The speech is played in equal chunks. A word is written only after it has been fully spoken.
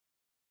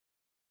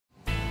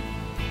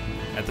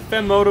At the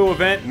Femmoto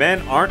event,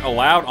 men aren't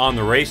allowed on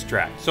the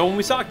racetrack. So when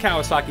we saw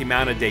Kawasaki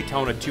mounted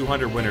Daytona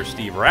 200 winner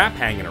Steve Rapp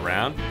hanging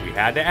around, we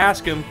had to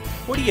ask him,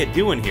 what are you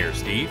doing here,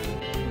 Steve?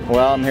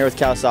 Well, I'm here with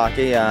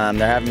Kawasaki.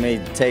 They're having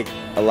me take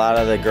a lot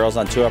of the girls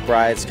on two-up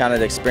rides, kind of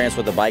to experience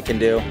what the bike can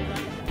do,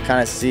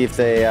 kind of see if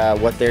they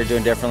what they're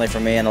doing differently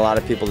from me. And a lot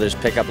of people just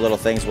pick up little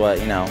things,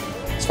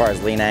 as far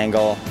as lean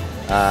angle,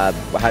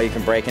 how you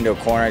can break into a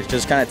corner,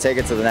 just kind of take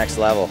it to the next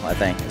level, I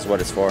think, is what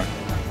it's for.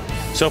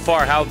 So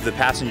far, how have the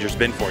passengers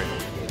been for you?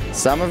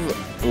 Some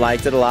have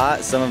liked it a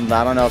lot. Some of them,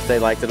 I don't know if they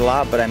liked it a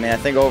lot, but I mean, I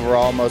think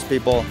overall most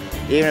people,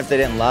 even if they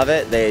didn't love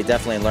it, they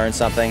definitely learned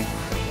something,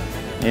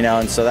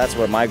 and so that's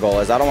what my goal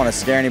is. I don't want to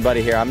scare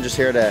anybody here. I'm just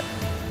here to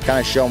kind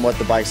of show them what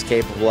the bike's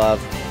capable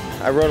of.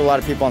 I rode a lot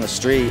of people on the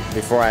street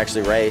before I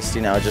actually raced,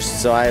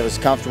 just so I was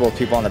comfortable with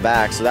people on the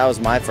back. So that was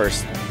my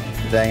first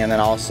thing, and then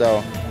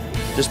also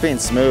just being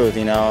smooth,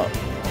 You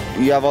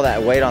have all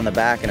that weight on the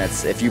back, and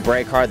if you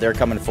brake hard, they're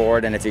coming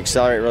forward, and if you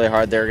accelerate really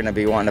hard, they're going to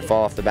be wanting to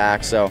fall off the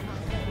back. So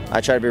I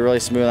try to be really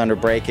smooth under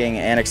braking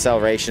and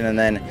acceleration, and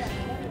then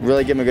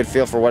really give them a good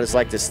feel for what it's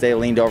like to stay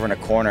leaned over in a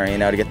corner,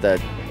 to get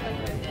the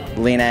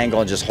lean angle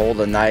and just hold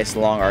a nice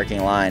long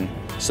arcing line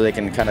so they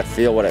can kind of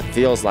feel what it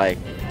feels like.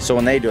 So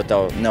when they do it,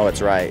 they'll know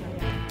it's right.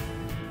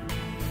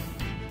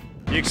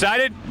 You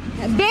excited?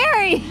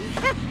 Very!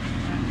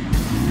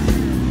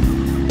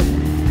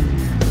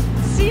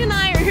 Steve and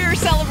I are here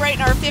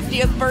celebrating our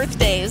 50th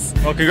birthdays.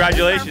 Well,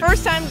 congratulations. Our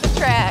first time at the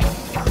track.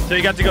 So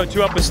you got to go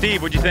two-up with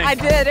Steve. What'd you think? I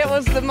did. It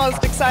was the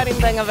most exciting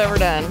thing I've ever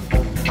done.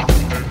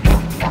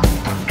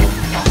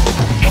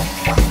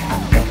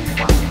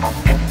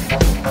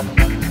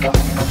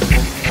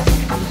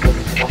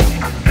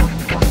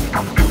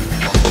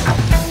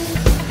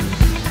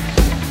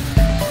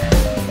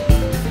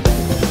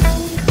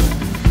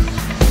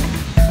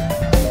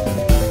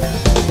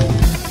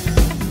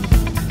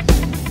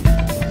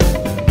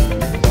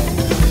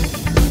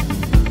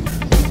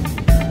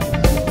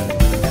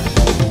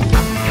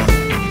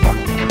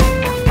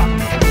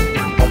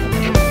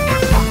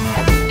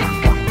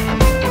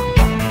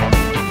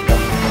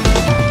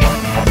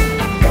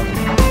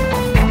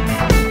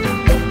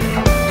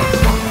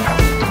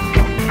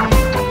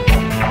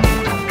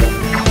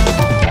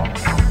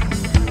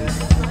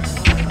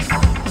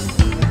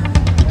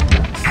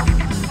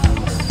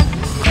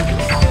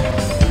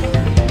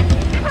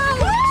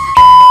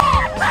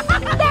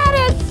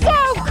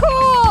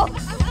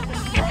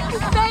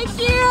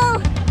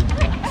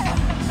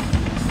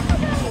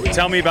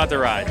 Tell me about the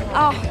ride.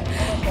 Oh,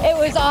 it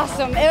was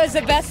awesome. It was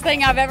the best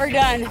thing I've ever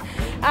done.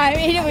 I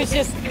mean, it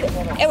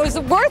was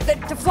worth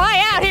it to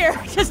fly out here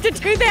just to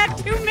do that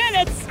 2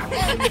 minutes.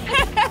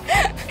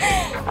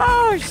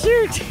 Oh,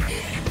 shoot.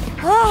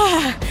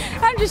 Oh,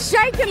 I'm just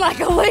shaking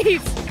like a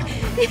leaf.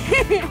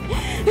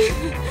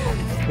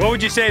 What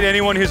would you say to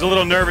anyone who's a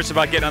little nervous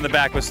about getting on the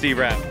back with Steve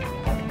Rapp?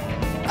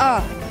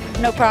 Oh,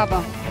 no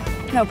problem.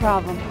 No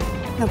problem.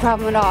 No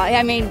problem at all.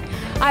 I mean,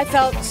 I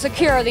felt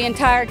secure the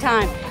entire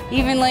time.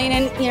 Even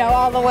leaning,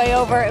 all the way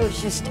over,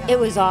 it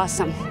was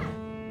awesome.